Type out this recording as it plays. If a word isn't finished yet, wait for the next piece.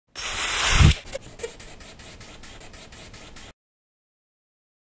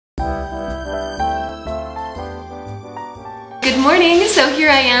morning. So here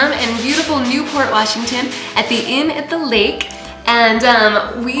I am in beautiful Newport, Washington at the Inn at the Lake, and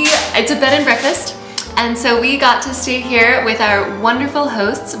it's a bed and breakfast. And so we got to stay here with our wonderful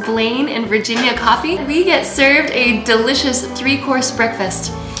hosts, Blaine and Virginia Coffee. We get served a delicious 3-course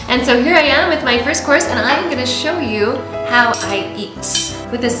breakfast. And so here I am with my first course, and I'm gonna show you how I eat.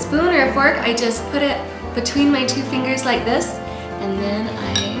 With a spoon or a fork, I just put it between my 2 fingers like this, and then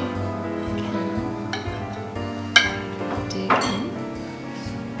I can dig in.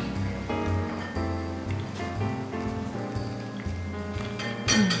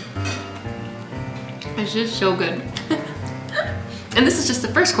 It's just so good. And this is just the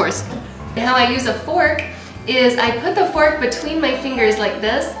first course. How I use a fork is I put the fork between my fingers like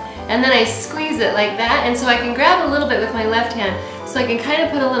this, and then I squeeze it like that, and so I can grab a little bit with my left hand, so I can kind of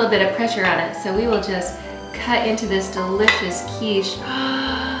put a little bit of pressure on it. So we will just cut into this delicious quiche.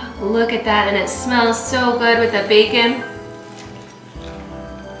 Look at that, and it smells so good with the bacon.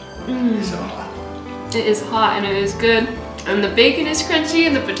 It's so hot. It is hot and it is good, and the bacon is crunchy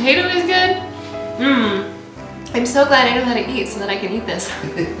and the potato is good. I'm so glad I know how to eat so that I can eat this.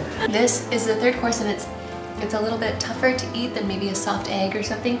 This is the 3rd course, and it's a little bit tougher to eat than maybe a soft egg or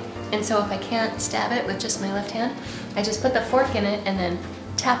something. And so if I can't stab it with just my left hand, I just put the fork in it and then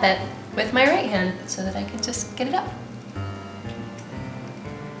tap it with my right hand so that I can just get it up.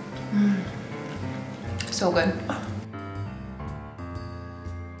 So good.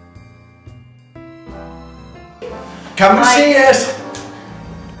 Come and see us.